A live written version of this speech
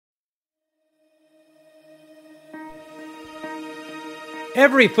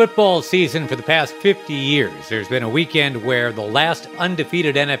Every football season for the past 50 years, there's been a weekend where the last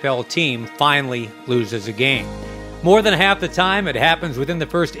undefeated NFL team finally loses a game. More than half the time, it happens within the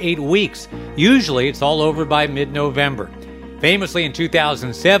first 8 weeks. Usually, it's all over by mid-November. Famously, in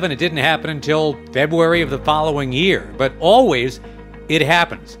 2007, it didn't happen until February of the following year, but always, it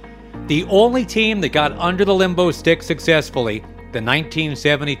happens. The only team that got under the limbo stick successfully, the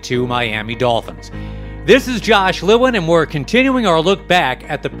 1972 Miami Dolphins. This is Josh Lewin, and we're continuing our look back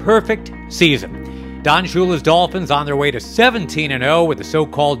at the perfect season. Don Shula's Dolphins on their way to 17-0 with the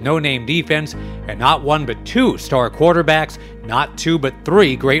so-called no-name defense, and not one but two star quarterbacks, not two but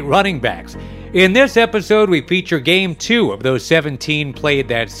three great running backs. In this episode, we feature Game 2 of those 17 played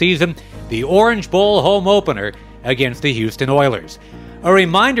that season, the Orange Bowl home opener against the Houston Oilers. A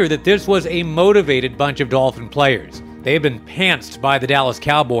reminder that this was a motivated bunch of Dolphin players. They had been pantsed by the Dallas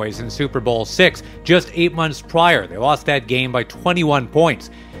Cowboys in Super Bowl VI just 8 months prior. They lost that game by 21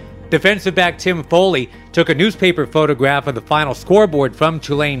 points. Defensive back Tim Foley took a newspaper photograph of the final scoreboard from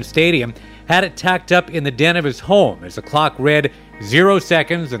Tulane Stadium, had it tacked up in the den of his home as the clock read 0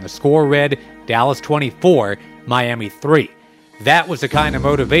 seconds and the score read Dallas 24, Miami 3. That was the kind of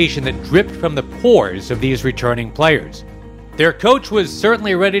motivation that dripped from the pores of these returning players. Their coach was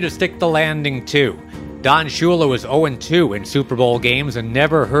certainly ready to stick the landing too. Don Shula was 0-2 in Super Bowl games and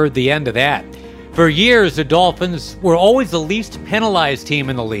never heard the end of that. For years, the Dolphins were always the least penalized team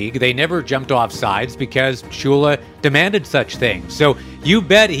in the league. They never jumped off sides because Shula demanded such things. So you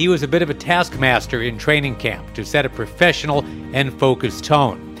bet he was a bit of a taskmaster in training camp to set a professional and focused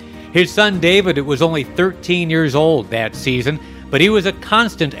tone. His son David was only 13 years old that season, but he was a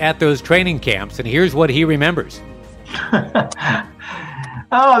constant at those training camps, and here's what he remembers.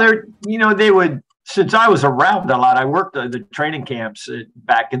 They would. Since I was around a lot, I worked at the training camps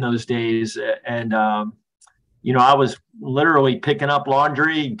back in those days. And, I was literally picking up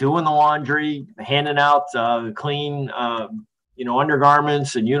laundry, doing the laundry, handing out clean,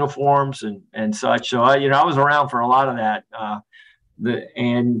 undergarments and uniforms and such. So, I was around for a lot of that.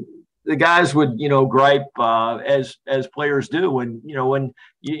 The guys would, gripe as players do when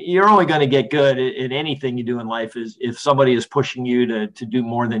you're only going to get good in anything you do in life is if somebody is pushing you to do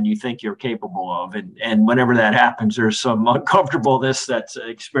more than you think you're capable of. And whenever that happens, there's some uncomfortableness that's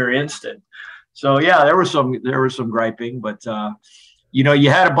experienced. And so, yeah, there was some griping, but you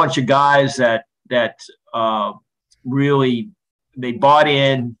had a bunch of guys that really, they bought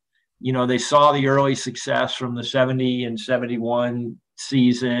in, they saw the early success from the 70 and 71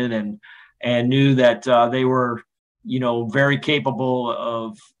 season and knew that they were very capable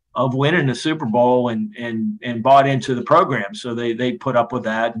of winning the Super Bowl and bought into the program, so they put up with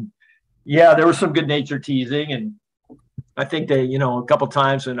that. And yeah, there was some good natured teasing, and I think they a couple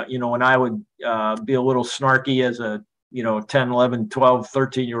times when I would be a little snarky as a 10, 11, 12,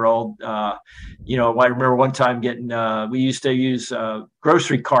 13-year-old. I remember one time we used to use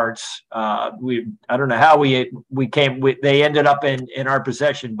grocery carts. I don't know how they ended up in our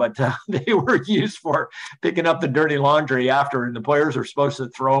possession, but they were used for picking up the dirty laundry after, and the players were supposed to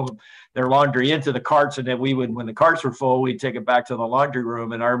throw their laundry into the carts, and then when the carts were full, we'd take it back to the laundry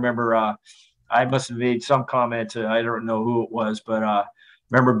room. And I remember I must have made some comment I don't know who it was, but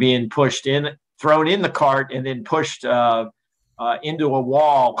remember being thrown in the cart and then pushed into a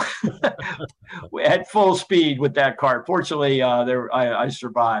wall at full speed with that cart. Fortunately, I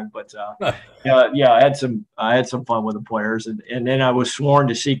survived, but I had some fun with the players, and then I was sworn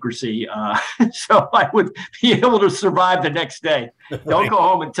to secrecy, so I would be able to survive the next day. Don't go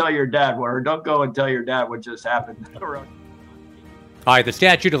home and tell your dad, or don't go and tell your dad what just happened. All right, the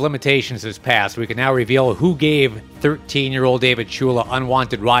statute of limitations has passed. We can now reveal who gave 13-year-old David Shula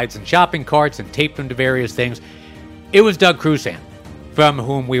unwanted rides in shopping carts and taped them to various things. It was Doug Cruzan, from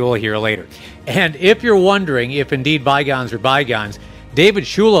whom we will hear later. And if you're wondering if indeed bygones are bygones, David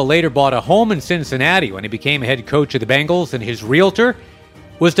Shula later bought a home in Cincinnati when he became head coach of the Bengals, and his realtor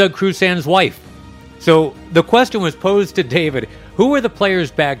was Doug Cruzan's wife. So the question was posed to David, who were the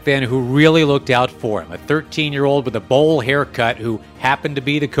players back then who really looked out for him? A 13-year-old with a bowl haircut who happened to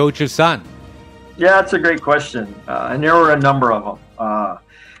be the coach's son. Yeah, that's a great question. And there were a number of them.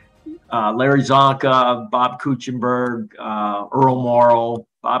 Larry Zonka, Bob Kuechenberg, Earl Morrall,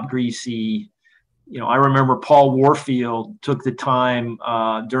 Bob Greasy. I remember Paul Warfield took the time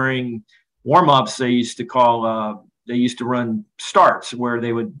during warm-ups. They used to run starts where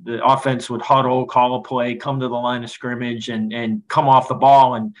the offense would huddle, call a play, come to the line of scrimmage and come off the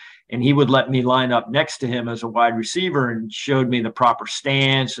ball. And he would let me line up next to him as a wide receiver and showed me the proper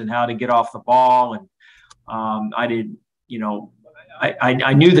stance and how to get off the ball. And I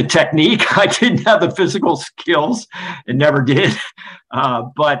I knew the technique. I didn't have the physical skills and never did.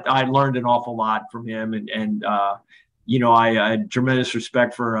 But I learned an awful lot from him. And I had tremendous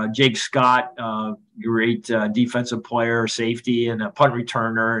respect for Jake Scott, great defensive player, safety, and a punt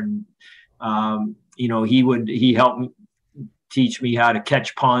returner. And, he helped teach me how to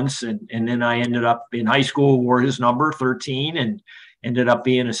catch punts. And then I ended up in high school, wore his number 13, and ended up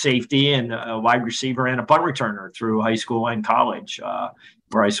being a safety and a wide receiver and a punt returner through high school and college,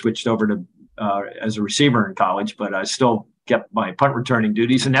 where I switched over to as a receiver in college, but I still kept my punt returning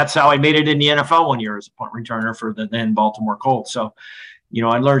duties. And that's how I made it in the NFL one year as a punt returner for the then Baltimore Colts. So,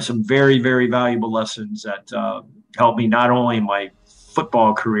 I learned some very, very valuable lessons that helped me not only in my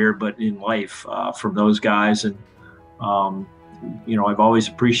football career, but in life from those guys. And, I've always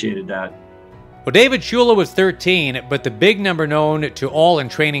appreciated that. Well, David Shula was 13, but the big number known to all in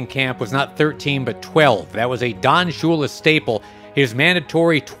training camp was not 13, but 12. That was a Don Shula staple, his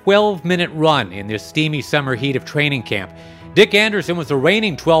mandatory 12-minute run in the steamy summer heat of training camp. Dick Anderson was the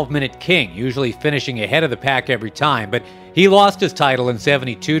reigning 12-minute king, usually finishing ahead of the pack every time, but he lost his title in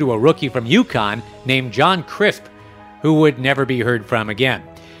 '72 to a rookie from UConn named John Crisp, who would never be heard from again.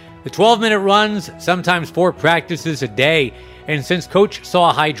 The 12-minute runs, sometimes 4 practices a day, and since Coach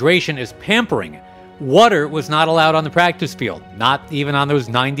saw hydration as pampering, water was not allowed on the practice field, not even on those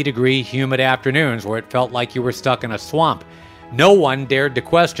 90-degree humid afternoons where it felt like you were stuck in a swamp. No one dared to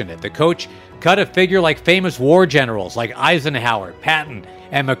question it. The coach cut a figure like famous war generals like Eisenhower, Patton,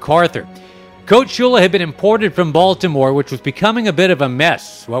 and MacArthur. Coach Shula had been imported from Baltimore, which was becoming a bit of a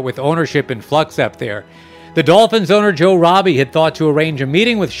mess, what with ownership in flux up there. The Dolphins owner Joe Robbie had thought to arrange a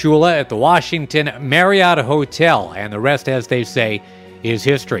meeting with Shula at the Washington Marriott Hotel, and the rest, as they say, is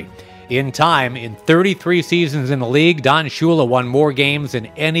history. In time, in 33 seasons in the league, Don Shula won more games than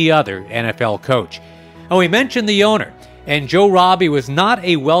any other NFL coach. And we mentioned the owner, and Joe Robbie was not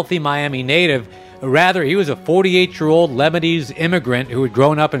a wealthy Miami native. Rather, he was a 48-year-old Lebanese immigrant who had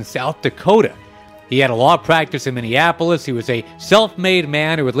grown up in South Dakota. He had a law practice in Minneapolis. He was a self-made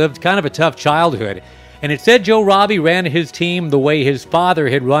man who had lived kind of a tough childhood. And it said Joe Robbie ran his team the way his father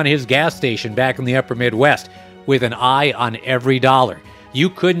had run his gas station back in the upper Midwest, with an eye on every dollar.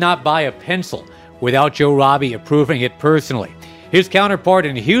 You could not buy a pencil without Joe Robbie approving it personally. His counterpart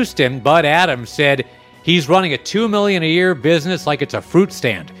in Houston, Bud Adams, said he's running a $2 million a year business like it's a fruit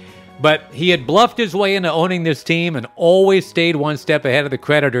stand. But he had bluffed his way into owning this team and always stayed one step ahead of the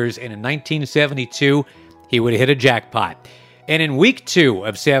creditors, and in 1972, he would hit a jackpot. And in week 2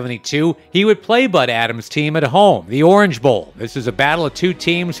 of '72, he would play Bud Adams' team at home, the Orange Bowl. This is a battle of 2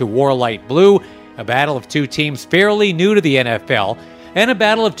 teams who wore light blue, a battle of 2 teams fairly new to the NFL, and a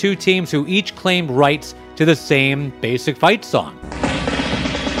battle of 2 teams who each claimed rights to the same basic fight song.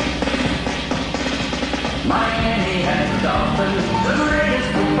 Miami has Dolphins, the greatest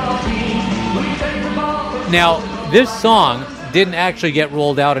football team. We take the ball. Now, this song didn't actually get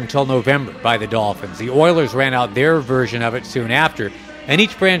rolled out until November by the Dolphins. The Oilers ran out their version of it soon after, and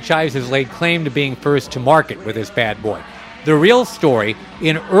each franchise has laid claim to being first to market with this bad boy. The real story,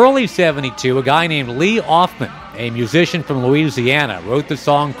 in early '72, a guy named Lee Offman, a musician from Louisiana, wrote the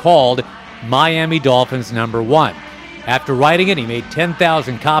song called Miami Dolphins No. 1. After writing it, he made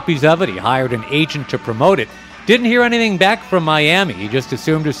 10,000 copies of it. He hired an agent to promote it. Didn't hear anything back from Miami. He just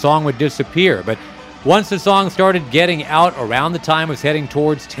assumed his song would disappear, but once the song started getting out around the time it was heading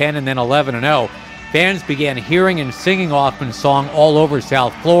towards 10 and then 11-0, fans began hearing and singing Offman's song all over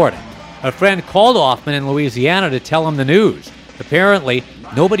South Florida. A friend called Offman in Louisiana to tell him the news. Apparently,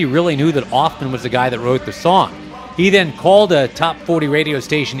 nobody really knew that Offman was the guy that wrote the song. He then called a top 40 radio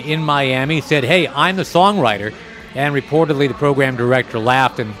station in Miami, said, "Hey, I'm the songwriter," and reportedly the program director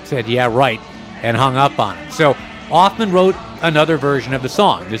laughed and said, "Yeah, right," and hung up on him. So Offman wrote another version of the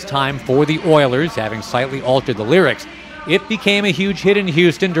song, this time for the Oilers, having slightly altered the lyrics. It became a huge hit in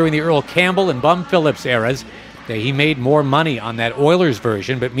Houston during the Earl Campbell and Bum Phillips eras. He made more money on that Oilers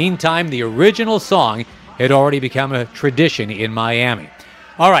version, but meantime, the original song had already become a tradition in Miami.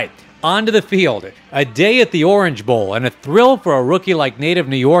 All right, on to the field. A day at the Orange Bowl, and a thrill for a rookie like native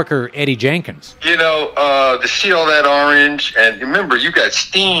New Yorker Eddie Jenkins. To see all that orange, and remember, you got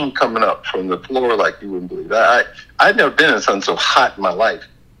steam coming up from the floor like you wouldn't believe. I'd never been in something so hot in my life.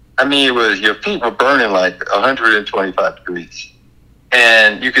 I mean, it was, your feet were burning like 125 degrees,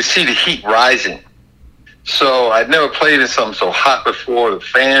 and you could see the heat rising. So I'd never played in something so hot before. The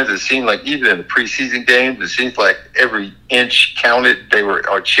fans, it seemed like even in the preseason games, it seems like every inch counted. They were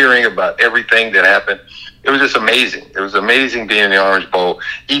cheering about everything that happened. It was just amazing. It was amazing being in the Orange Bowl,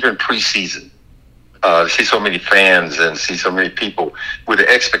 even preseason. To see so many fans and see so many people with the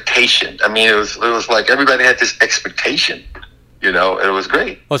expectation. I mean, it was like everybody had this expectation You know, it was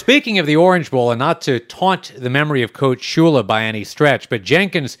great. Well, speaking of the Orange Bowl, and not to taunt the memory of Coach Shula by any stretch, but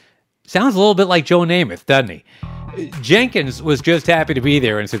Jenkins sounds a little bit like Joe Namath, doesn't he? Jenkins was just happy to be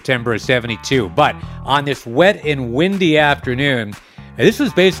there in September of 72, but on this wet and windy afternoon, this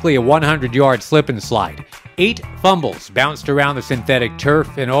was basically a 100-yard slip and slide. 8 fumbles bounced around the synthetic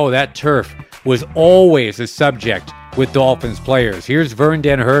turf, and that turf was always a subject with Dolphins players. Here's Vern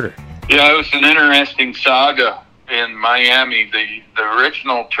Den Herder. Yeah, it was an interesting saga in Miami. The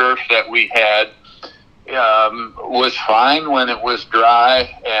original turf that we had was fine when it was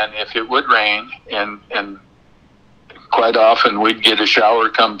dry and if it would rain, and quite often we'd get a shower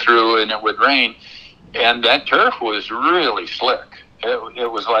come through and it would rain, and that turf was really slick.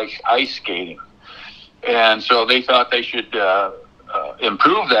 It was like ice skating, and so they thought they should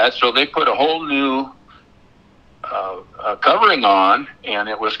improve that, so they put a whole new covering on, and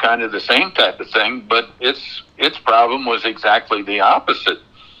it was kind of the same type of thing, but its problem was exactly the opposite.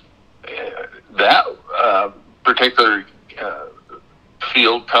 That particular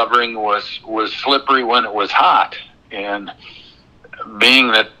field covering was slippery when it was hot, and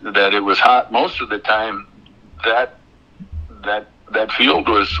being that it was hot most of the time, that field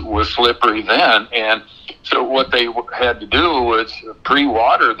was slippery then, and so what they had to do was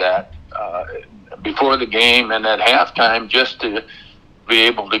pre-water that before the game and at halftime, just to be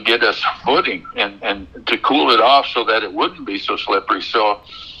able to get us footing and to cool it off so that it wouldn't be so slippery. So,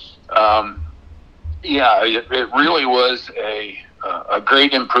 it really was a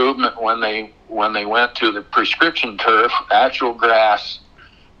great improvement when they went to the prescription turf, actual grass.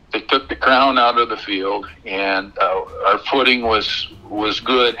 They took the crown out of the field, and our footing was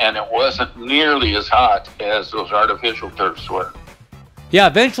good, and it wasn't nearly as hot as those artificial turfs were. Yeah,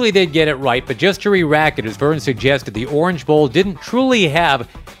 eventually they'd get it right, but just to re-rack it, as Vern suggested, the Orange Bowl didn't truly have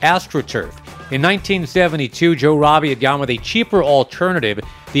AstroTurf. In 1972, Joe Robbie had gone with a cheaper alternative,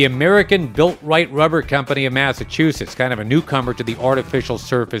 the American Built Right Rubber Company of Massachusetts, kind of a newcomer to the artificial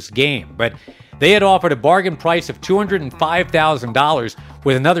surface game. But they had offered a bargain price of $205,000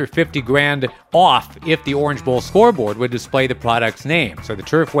 with another $50,000 off if the Orange Bowl scoreboard would display the product's name. So the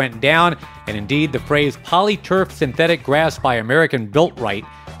turf went down, and indeed the phrase "Polyturf Synthetic Grass by American Built Right"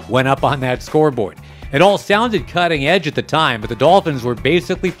 went up on that scoreboard. It all sounded cutting edge at the time, but the Dolphins were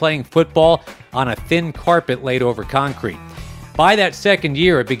basically playing football on a thin carpet laid over concrete. By that second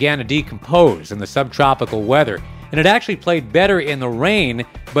year, it began to decompose in the subtropical weather, and it actually played better in the rain,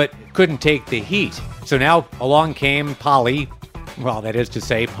 but couldn't take the heat. So now along came Polyturf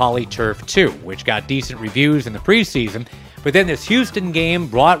 2, which got decent reviews in the preseason, but then this Houston game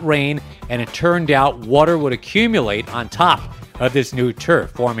brought rain, and it turned out water would accumulate on top of this new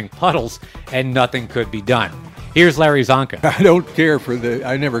turf, forming puddles, and nothing could be done. Here's Larry Zonka.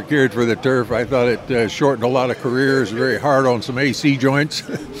 I never cared for the turf. I thought it shortened a lot of careers, very hard on some AC joints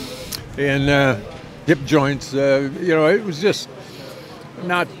and hip joints. It was just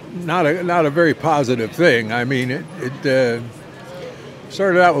not a very positive thing. I mean, it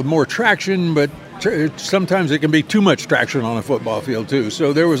started out with more traction, but sometimes it can be too much traction on a football field too.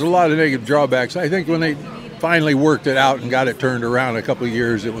 So there was a lot of negative drawbacks. I think when they finally worked it out and got it turned around a couple of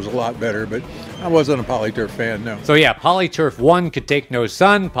years, it was a lot better, but I wasn't a Polyturf fan, no. So yeah, Polyturf 1 could take no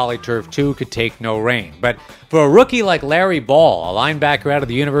sun, Polyturf 2 could take no rain. But for a rookie like Larry Ball, a linebacker out of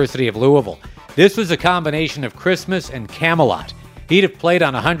the University of Louisville, this was a combination of Christmas and Camelot. He'd have played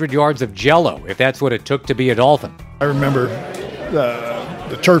on 100 yards of Jell-O if that's what it took to be a Dolphin. I remember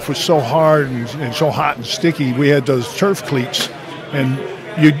the turf was so hard and so hot and sticky. We had those turf cleats, and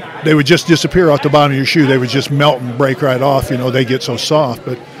they would just disappear off the bottom of your shoe. They would just melt and break right off. They get so soft.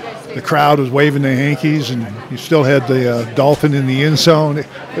 But the crowd was waving their hankies, and you still had the Dolphin in the end zone.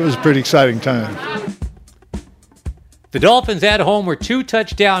 It was a pretty exciting time. The Dolphins at home were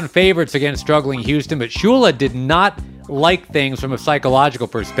 2-touchdown favorites against struggling Houston, but Shula did not like things from a psychological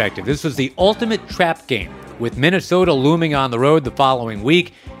perspective. This was the ultimate trap game, with Minnesota looming on the road the following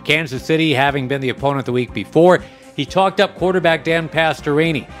week, Kansas City having been the opponent the week before. He talked up quarterback Dan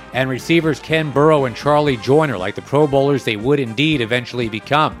Pastorini and receivers Ken Burrow and Charlie Joyner like the Pro Bowlers they would indeed eventually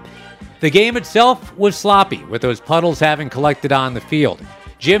become. The game itself was sloppy, with those puddles having collected on the field.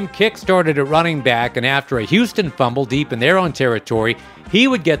 Jim Kick started at running back, and after a Houston fumble deep in their own territory, he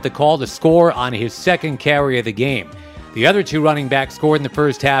would get the call to score on his second carry of the game. The other two running backs scored in the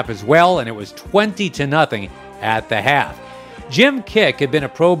first half as well, and it was 20-0 at the half. Jim Kick had been a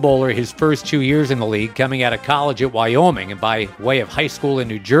Pro Bowler his first 2 years in the league, coming out of college at Wyoming and by way of high school in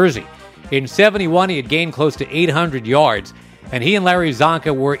New Jersey. In 71, he had gained close to 800 yards, and he and Larry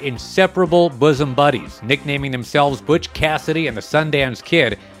Zonka were inseparable bosom buddies, nicknaming themselves Butch Cassidy and the Sundance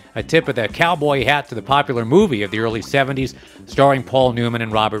Kid a tip of the cowboy hat to the popular movie of the early 70s, starring Paul Newman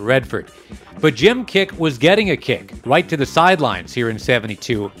and Robert Redford. But Jim Kiick was getting a kick right to the sidelines here in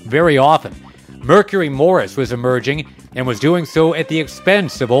 72 very often. Mercury Morris was emerging and was doing so at the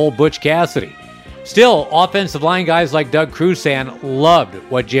expense of old Butch Cassidy. Still, offensive line guys like Doug Crusan loved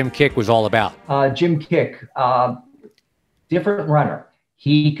what Jim Kiick was all about. Jim Kiick, different runner.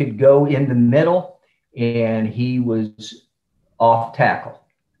 He could go in the middle, and he was off tackle.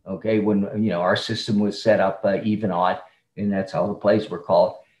 Okay, when our system was set up even odd, and that's how the plays were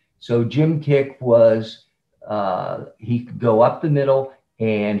called. So Jim Kiick was he could go up the middle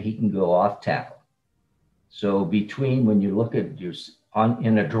and he can go off tackle. So between when you look at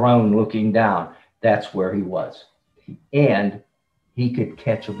in a drone looking down, that's where he was, and he could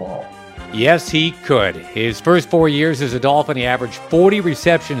catch a ball. Yes, he could. His first 4 years as a Dolphin, he averaged 40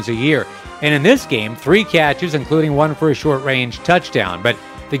 receptions a year. And in this game, 3 catches, including one for a short-range touchdown. But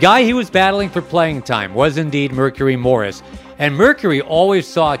the guy he was battling for playing time was indeed Mercury Morris. And Mercury always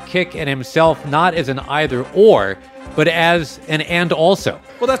saw Kiick and himself not as an either-or, but as an and also.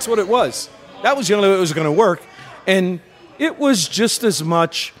 Well, that's what it was. That was the only way it was going to work. And it was just as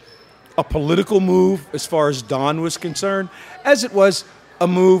much a political move as far as Don was concerned as it was a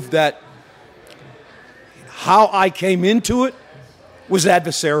move that how I came into it was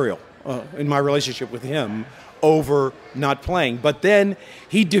adversarial in my relationship with him over not playing. But then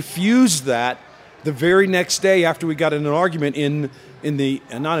he diffused that the very next day after we got in an argument in the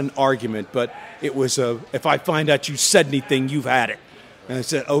not an argument, but it was if I find out you said anything, you've had it. And I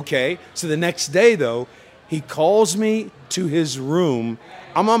said, okay. So the next day, though, he calls me to his room.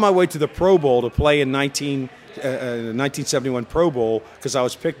 I'm on my way to the Pro Bowl to play in 1971 Pro Bowl because I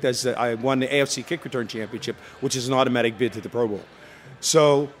was picked as I won the AFC Kick Return Championship, which is an automatic bid to the Pro Bowl.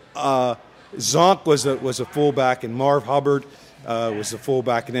 So Zonk was a fullback, and Marv Hubbard was the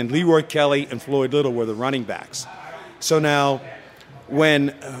fullback, and then Leroy Kelly and Floyd Little were the running backs. So now,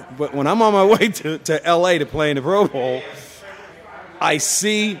 when I'm on my way to L.A. to play in the Pro Bowl, I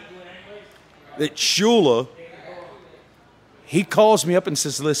see that Shula, he calls me up and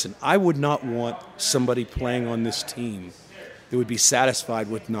says, listen, I would not want somebody playing on this team that would be satisfied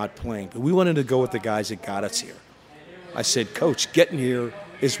with not playing. But we wanted to go with the guys that got us here. I said, Coach, getting here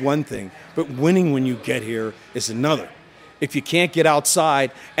is one thing, but winning when you get here is another. If you can't get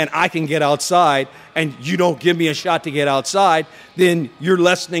outside and I can get outside and you don't give me a shot to get outside, then you're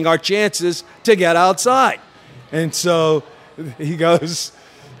lessening our chances to get outside. And so he goes,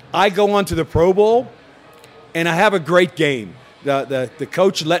 I go on to the Pro Bowl, and I have a great game. The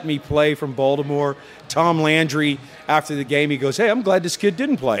coach let me play from Baltimore. Tom Landry, after the game, he goes, hey, I'm glad this kid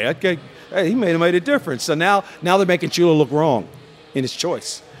didn't play. Okay, he made a difference. So now they're making Shula look wrong in his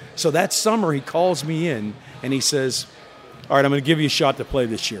choice. So that summer, he calls me in, and he says, all right, I'm going to give you a shot to play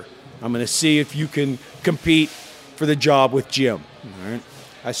this year. I'm going to see if you can compete for the job with Jim. All right.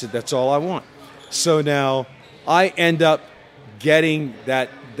 I said, that's all I want. So now I end up getting that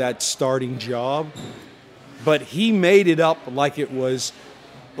starting job, but he made it up like it was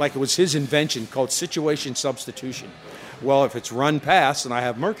his invention called situation substitution. Well, if it's run pass, then I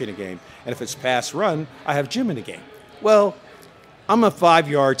have Merck in a game, and if it's pass run, I have Jim in a game. Well, I'm a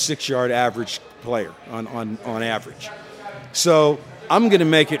 5-yard, 6-yard average player on average, so I'm going to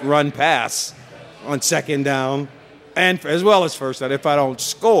make it run pass on second down, and as well as first down if I don't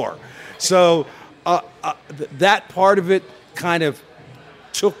score. So that part of it kind of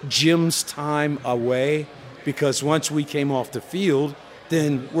took Jim's time away, because once we came off the field,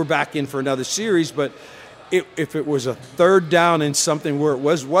 then we're back in for another series. But if it was a third down and something where it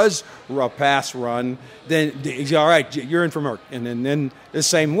was a pass run, then all right, you're in for Merck, and then the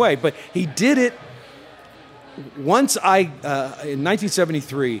same way. But he did it once. In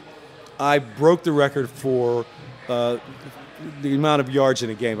 1973, I broke the record for the amount of yards in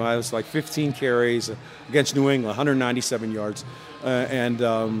a game. I was like 15 carries against New England, 197 yards.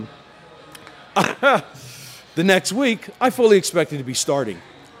 The next week, I fully expected to be starting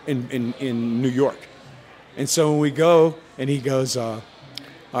in New York. And so when we go, and he goes, all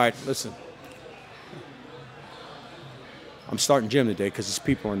right, listen, I'm starting Jim today because his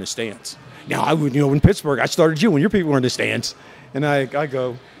people are in the stands. Now, in Pittsburgh, I started you when your people were in the stands. And I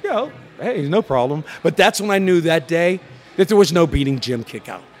go, hey, no problem. But that's when I knew that day that there was no beating Jim Kiick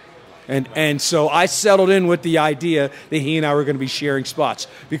out. And so I settled in with the idea that he and I were going to be sharing spots.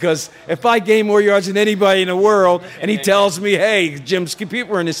 Because if I gain more yards than anybody in the world, and he tells me, hey, Jim's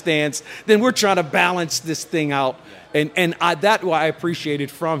people are in the stands, then we're trying to balance this thing out. And that's why I appreciated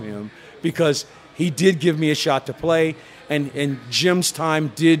from him, because he did give me a shot to play, and Jim's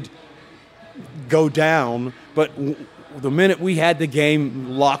time did go down. But the minute we had the game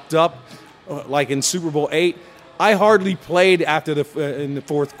locked up, like in Super Bowl VIII, I hardly played after in the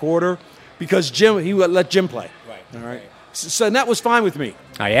fourth quarter because he would let Jim play. Right. All right. So that was fine with me.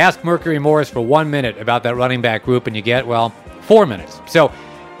 I asked Mercury Morris for 1 minute about that running back group, and you get, 4 minutes. So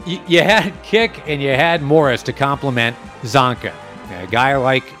you had Kick and you had Morris to complement Csonka. A guy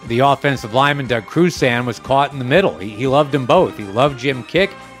like the offensive lineman Doug Crusan was caught in the middle. He loved them both. He loved Jim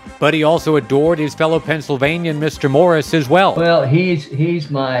Kick, but he also adored his fellow Pennsylvanian, Mr. Morris, as well. Well, he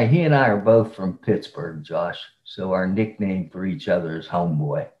and I are both from Pittsburgh, Josh. So our nickname for each other is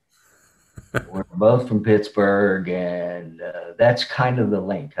Homeboy. We're both from Pittsburgh, and that's kind of the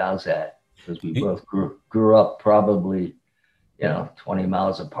link. How's that? Because we both grew up probably, 20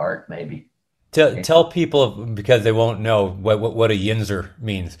 miles apart, maybe. Tell people, because they won't know, what a Yinzer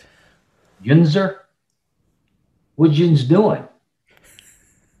means. Yinzer? What Yin's doing?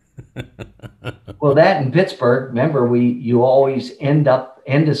 Well, that in Pittsburgh, remember, you always end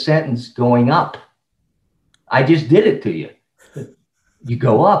a sentence going up. I just did it to you. You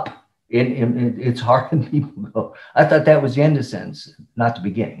go up. It's hard when people go, I thought that was the end of the sentence, not the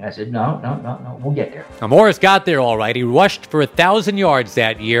beginning. I said, no, we'll get there. Now, Morris got there all right. He rushed for 1,000 yards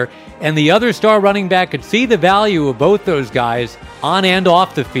that year, and the other star running back could see the value of both those guys on and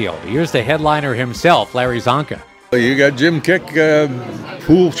off the field. Here's the headliner himself, Larry Csonka. You got Jim Kick,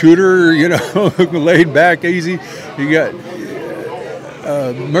 pool shooter, laid back, easy. You got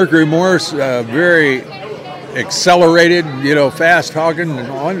Mercury Morris, very accelerated, fast talking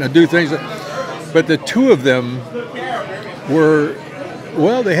and wanting to do things. But the two of them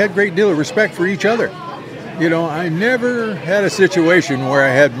they had a great deal of respect for each other. I never had a situation where I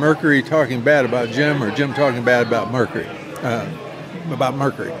had Mercury talking bad about Jim or Jim talking bad about Mercury,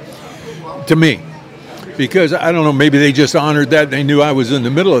 to me. Because, I don't know, maybe they just honored that. They knew I was in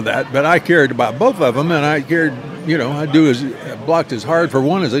the middle of that. But I cared about both of them, and I cared, I blocked as hard for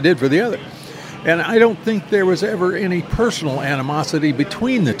one as I did for the other. And I don't think there was ever any personal animosity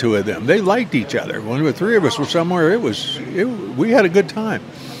between the two of them. They liked each other. When the three of us were somewhere, we had a good time.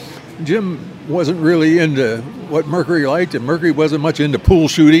 Jim wasn't really into what Mercury liked, and Mercury wasn't much into pool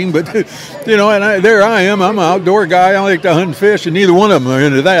shooting. But, there I am. I'm an outdoor guy. I like to hunt and fish, and neither one of them are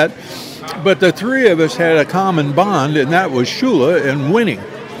into that. But the three of us had a common bond, and that was Shula and winning.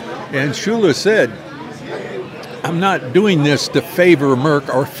 And Shula said, I'm not doing this to favor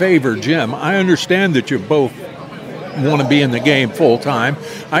Merc or favor Jim. I understand that you both want to be in the game full time.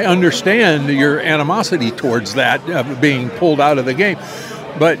 I understand your animosity towards that being pulled out of the game.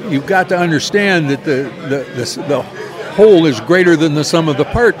 But you've got to understand that the whole is greater than the sum of the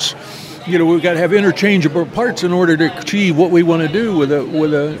parts. We've got to have interchangeable parts in order to achieve what we want to do with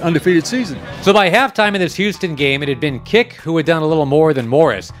an undefeated season. So by halftime in this Houston game, it had been Kick who had done a little more than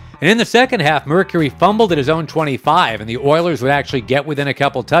Morris. And in the second half, Mercury fumbled at his own 25, and the Oilers would actually get within a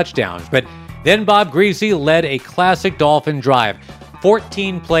couple touchdowns. But then Bob Griese led a classic Dolphin drive.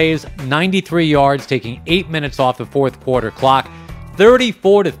 14 plays, 93 yards, taking 8 minutes off the fourth quarter clock.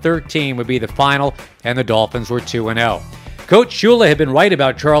 34-13 would be the final, and the Dolphins were 2-0. Coach Shula had been right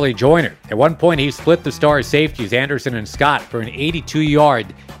about Charlie Joyner. At one point, he split the star safeties, Anderson and Scott, for an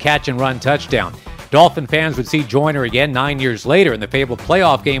 82-yard catch-and-run touchdown. Dolphin fans would see Joyner again 9 years later in the fabled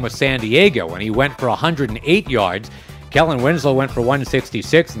playoff game with San Diego when he went for 108 yards. Kellen Winslow went for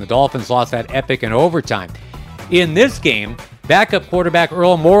 166, and the Dolphins lost that epic in overtime. In this game, backup quarterback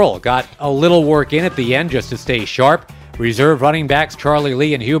Earl Morrall got a little work in at the end just to stay sharp. Reserve running backs Charlie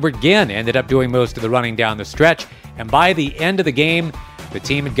Lee and Hubert Ginn ended up doing most of the running down the stretch, and by the end of the game, the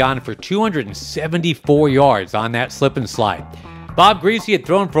team had gone for 274 yards on that slip and slide. Bob Griese had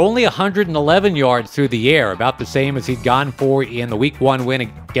thrown for only 111 yards through the air, about the same as he'd gone for in the Week 1 win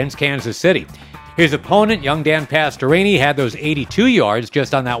against Kansas City. His opponent, young Dan Pastorini, had those 82 yards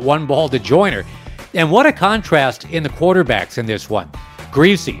just on that one ball to Joyner. And what a contrast in the quarterbacks in this one.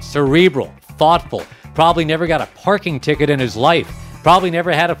 Griese, cerebral, thoughtful, probably never got a parking ticket in his life, probably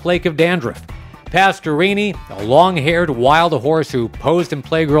never had a flake of dandruff. Pastorini, a long-haired wild horse who posed in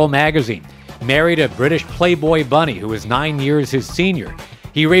Playgirl magazine, married a British Playboy bunny who was 9 years his senior.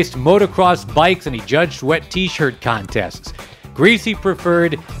 He raced motocross bikes and he judged wet t-shirt contests. Griese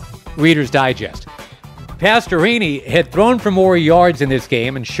preferred Reader's Digest. Pastorini had thrown for more yards in this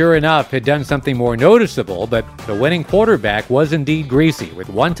game and sure enough had done something more noticeable, but the winning quarterback was indeed Griese with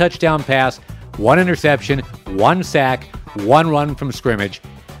one touchdown pass, one interception, one sack, one run from scrimmage.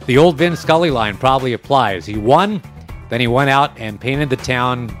 The old Vin Scully line probably applies. He won, then he went out and painted the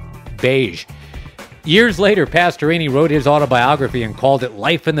town beige. Years later, Pastorini wrote his autobiography and called it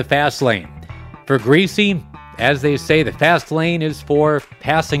Life in the Fast Lane. For Griese, as they say, the fast lane is for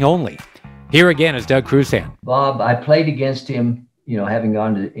passing only. Here again is Doug Crusan. Bob, I played against him, having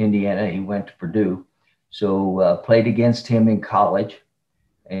gone to Indiana. He went to Purdue. So played against him in college.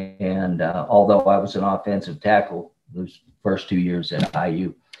 And although I was an offensive tackle those first 2 years at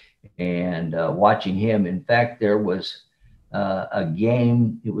IU, and watching him, in fact, there was a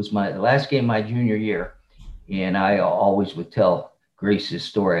game. It was the last game my junior year. And I always would tell Grease this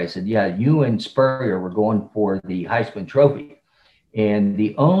story. I said, yeah, you and Spurrier were going for the Heisman Trophy. And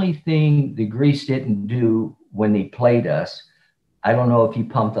the only thing the Grease didn't do when they played us, I don't know if he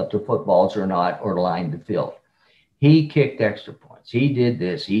pumped up the footballs or not, or lined the field. He kicked extra points. He did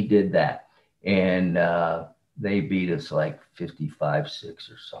this, he did that. And they beat us like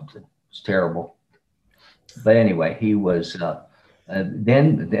 55-6 or something. It was terrible. But anyway, he was,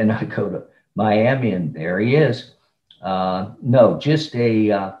 then I go to Miami, and there he is. No, just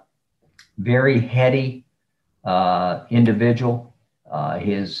a very heady individual.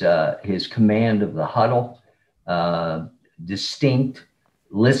 His command of the huddle, distinct.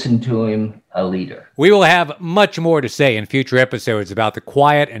 Listen to him, a leader. We will have much more to say in future episodes about the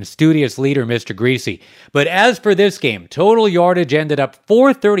quiet and studious leader, Mr. Greasy. But as for this game, total yardage ended up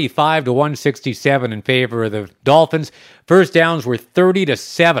 435 to 167 in favor of the Dolphins. First downs were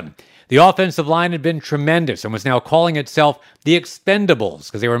 30-7. The offensive line had been tremendous and was now calling itself the Expendables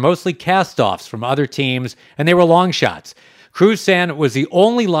because they were mostly cast-offs from other teams and they were long shots. Crusan was the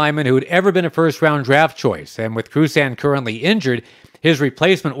only lineman who had ever been a first-round draft choice, and with Crusan currently injured, his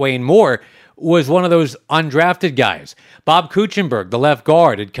replacement, Wayne Moore, was one of those undrafted guys. Bob Kuchenberg, the left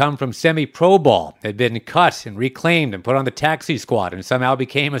guard, had come from semi-pro ball, had been cut and reclaimed and put on the taxi squad and somehow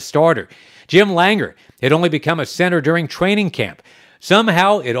became a starter. Jim Langer had only become a center during training camp.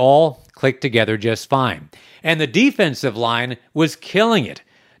 Somehow it all clicked together just fine. And the defensive line was killing it.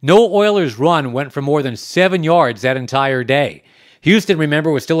 No Oilers run went for more than 7 yards that entire day. Houston,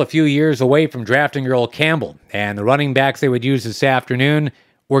 remember, was still a few years away from drafting Earl Campbell, and the running backs they would use this afternoon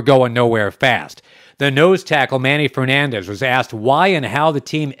were going nowhere fast. The nose tackle, Manny Fernandez, was asked why and how the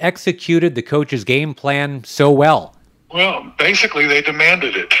team executed the coach's game plan so well. Well, basically, they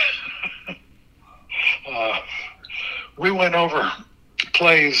demanded it. We went over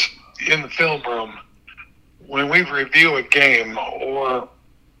plays in the film room when we review a game or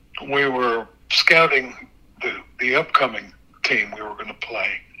we were scouting the upcoming team we were going to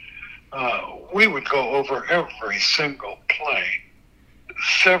play. We would go over every single play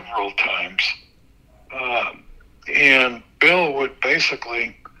several times. And Bill would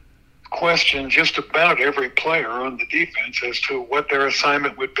basically question just about every player on the defense as to what their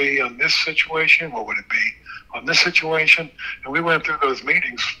assignment would be on this situation, what would it be on this situation. And we went through those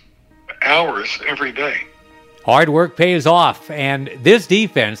meetings hours every day. Hard work pays off, and this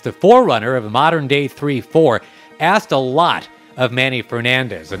defense, the forerunner of a modern-day 3-4, asked a lot of Manny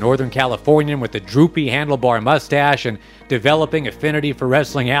Fernandez, a Northern Californian with a droopy handlebar mustache and developing affinity for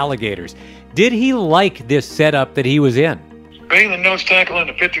wrestling alligators. Did he like this setup that he was in? Being the nose tackle in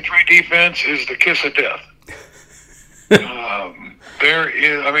the 53 defense is the kiss of death.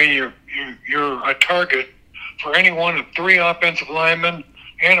 You're a target for any one of 3 offensive linemen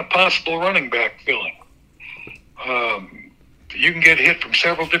and a possible running back filling. You can get hit from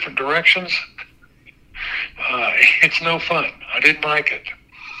several different directions. It's no fun. I didn't like it.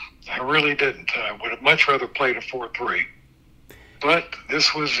 I really didn't. I would have much rather played a 4-3. But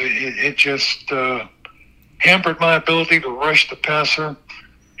this was, it just hampered my ability to rush the passer.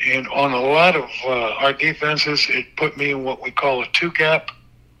 And on a lot of our defenses, it put me in what we call a 2-gap,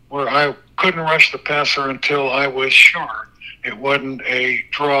 where I couldn't rush the passer until I was sure it wasn't a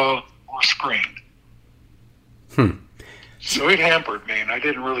draw or screen. So it hampered me, and I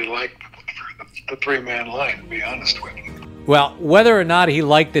didn't really like the 3-man line, to be honest with you. Well, whether or not he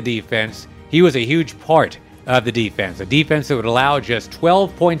liked the defense, he was a huge part of the defense. A defense that would allow just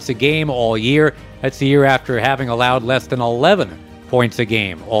 12 points a game all year. That's the year after having allowed less than 11 points a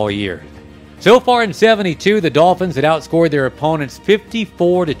game all year. So far in 72, the Dolphins had outscored their opponents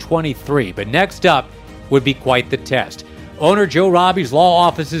 54-23. But next up would be quite the test. Owner Joe Robbie's law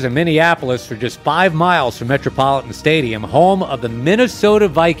offices in Minneapolis are just 5 miles from Metropolitan Stadium, home of the Minnesota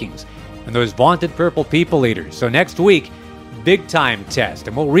Vikings and those vaunted Purple People Eaters. So next week, big-time test,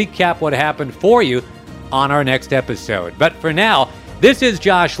 and we'll recap what happened for you on our next episode. But for now, this is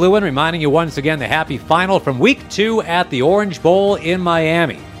Josh Lewin reminding you once again the happy final from Week 2 at the Orange Bowl in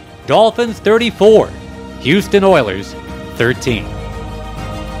Miami. Dolphins 34, Houston Oilers 13.